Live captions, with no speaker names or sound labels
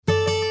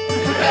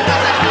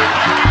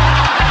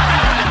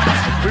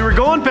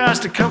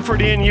passed a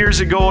Comfort Inn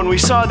years ago and we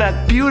saw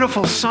that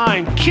beautiful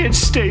sign, "Kids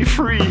Stay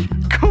Free."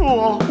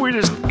 Cool. We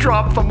just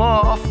dropped them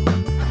off.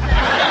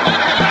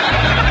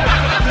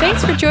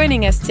 Thanks for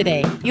joining us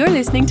today. You're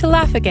listening to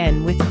Laugh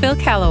Again with Phil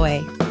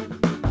Callaway.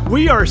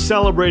 We are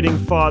celebrating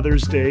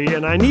Father's Day,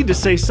 and I need to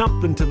say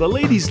something to the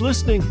ladies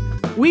listening.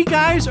 We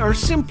guys are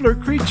simpler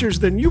creatures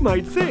than you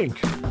might think.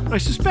 I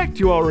suspect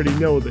you already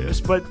know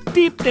this, but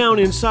deep down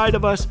inside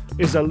of us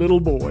is a little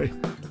boy.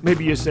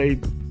 Maybe you say,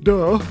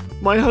 duh,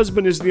 my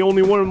husband is the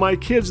only one of my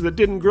kids that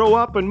didn't grow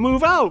up and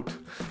move out.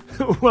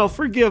 Well,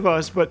 forgive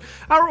us, but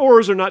our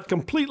oars are not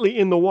completely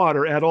in the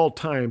water at all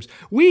times.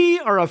 We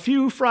are a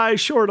few fries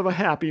short of a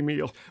Happy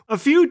Meal, a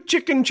few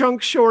chicken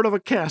chunks short of a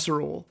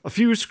casserole, a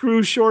few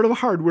screws short of a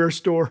hardware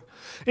store.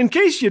 In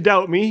case you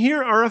doubt me,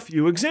 here are a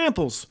few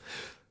examples.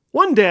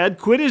 One dad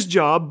quit his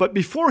job, but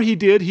before he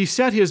did, he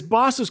set his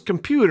boss's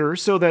computer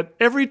so that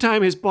every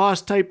time his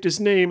boss typed his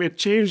name, it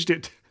changed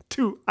it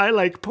to "I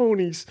like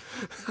ponies."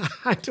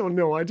 I don't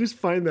know, I just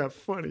find that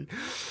funny.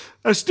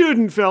 A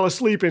student fell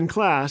asleep in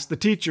class. The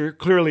teacher,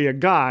 clearly a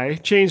guy,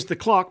 changed the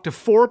clock to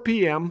 4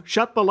 p.m.,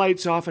 shut the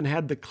lights off, and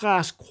had the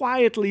class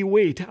quietly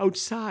wait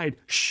outside.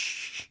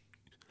 Shh.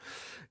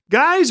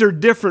 Guys are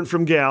different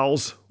from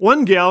gals.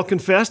 One gal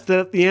confessed that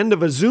at the end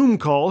of a Zoom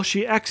call,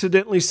 she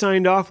accidentally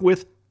signed off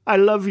with, "I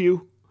love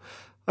you."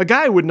 A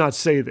guy would not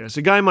say this.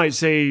 A guy might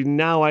say,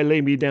 "Now I lay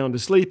me down to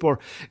sleep," or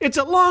 "It's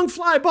a long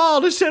fly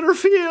ball to center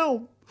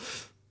field."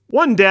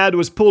 One dad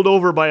was pulled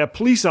over by a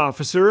police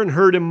officer and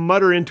heard him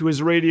mutter into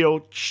his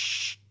radio,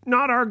 "Shh,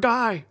 not our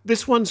guy.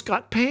 This one's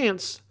got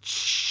pants.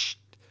 Shh."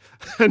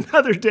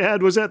 Another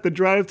dad was at the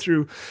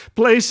drive-thru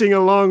placing a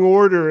long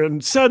order,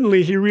 and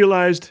suddenly he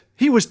realized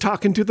he was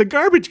talking to the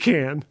garbage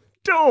can.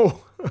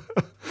 Oh!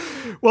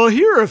 Well,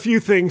 here are a few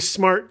things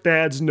smart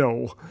dads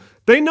know.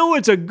 They know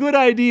it's a good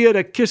idea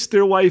to kiss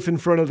their wife in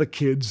front of the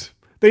kids.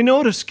 They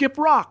know to skip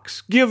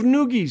rocks, give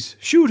noogies,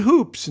 shoot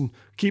hoops, and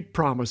keep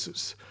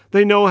promises.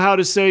 They know how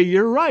to say,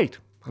 "You're right.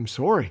 I'm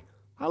sorry.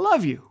 I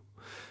love you."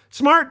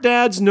 Smart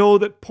dads know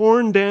that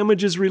porn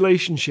damages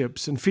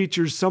relationships and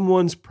features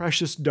someone's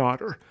precious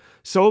daughter.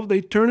 So they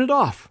turn it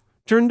off,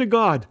 turn to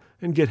God,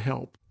 and get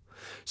help.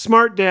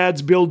 Smart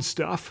dads build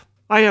stuff.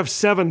 I have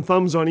 7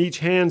 thumbs on each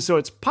hand, so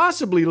it's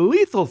possibly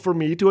lethal for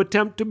me to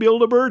attempt to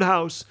build a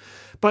birdhouse.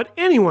 But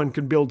anyone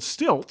can build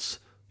stilts.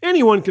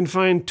 Anyone can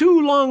find 2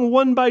 long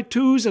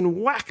 1x2s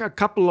and whack a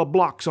couple of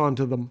blocks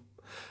onto them.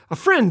 A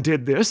friend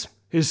did this.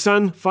 His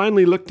son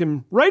finally looked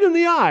him right in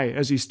the eye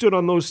as he stood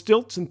on those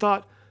stilts and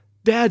thought,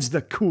 "Dad's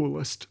the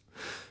coolest."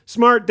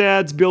 Smart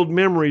dads build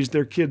memories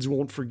their kids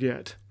won't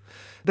forget.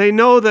 They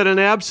know that an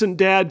absent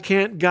dad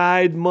can't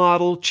guide,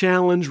 model,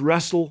 challenge,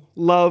 wrestle,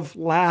 love,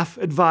 laugh,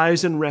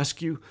 advise, and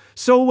rescue.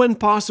 So when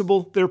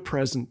possible, they're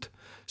present.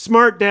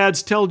 Smart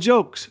dads tell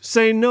jokes,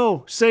 say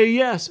no, say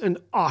yes, and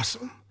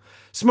awesome.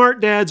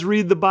 Smart dads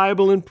read the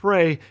Bible and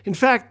pray. In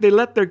fact, they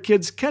let their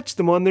kids catch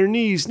them on their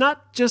knees,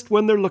 not just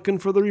when they're looking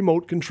for the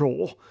remote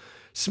control.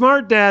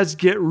 Smart dads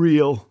get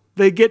real.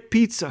 They get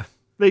pizza.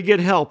 They get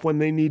help when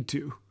they need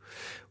to.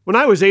 When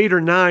I was 8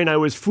 or 9, I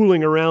was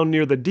fooling around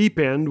near the deep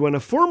end when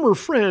a former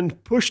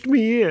friend pushed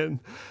me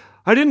in.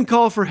 I didn't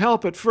call for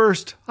help at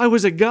first. I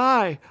was a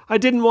guy. I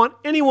didn't want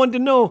anyone to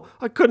know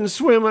I couldn't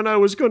swim and I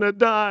was going to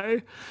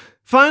die.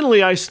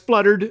 Finally, I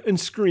spluttered and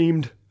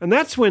screamed. And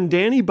that's when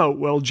Danny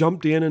Boutwell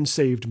jumped in and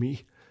saved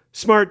me.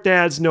 Smart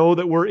dads know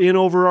that we're in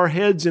over our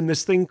heads in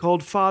this thing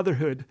called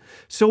fatherhood.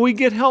 So we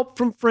get help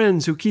from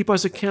friends who keep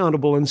us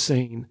accountable and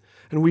sane.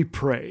 And we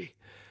pray.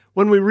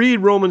 When we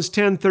read Romans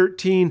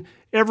 10:13,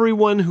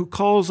 "Everyone who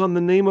calls on the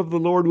name of the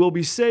Lord will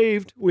be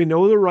saved," we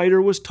know the writer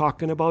was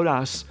talking about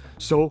us.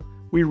 So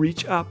we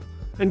reach up.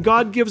 And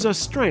God gives us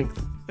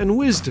strength and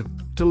wisdom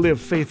to live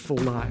faithful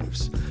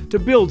lives, to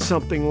build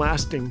something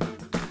lasting.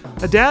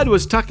 A dad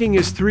was tucking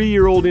his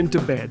 3-year-old into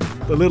bed.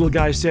 The little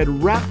guy said,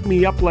 "Wrap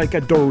me up like a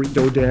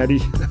Dorito,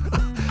 Daddy."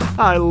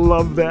 I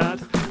love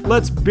that.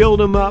 Let's build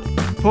them up,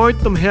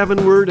 point them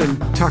heavenward, and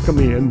tuck them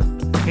in.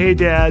 Hey,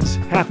 dads,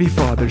 happy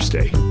Father's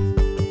Day.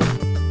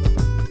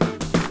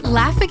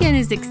 Laugh Again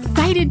is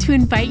excited to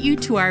invite you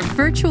to our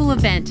virtual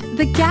event,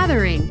 The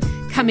Gathering,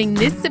 coming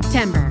this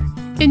September.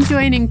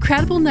 Enjoy an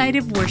incredible night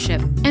of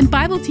worship and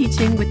Bible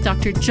teaching with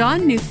Dr.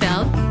 John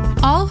Neufeld,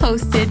 all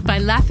hosted by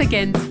Laugh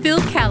Again's Phil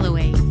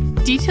Callaway.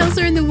 Details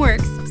are in the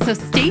works, so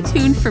stay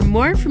tuned for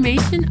more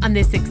information on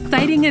this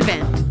exciting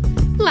event.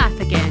 Laugh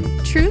Again,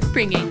 truth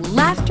bringing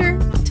laughter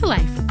to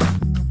life.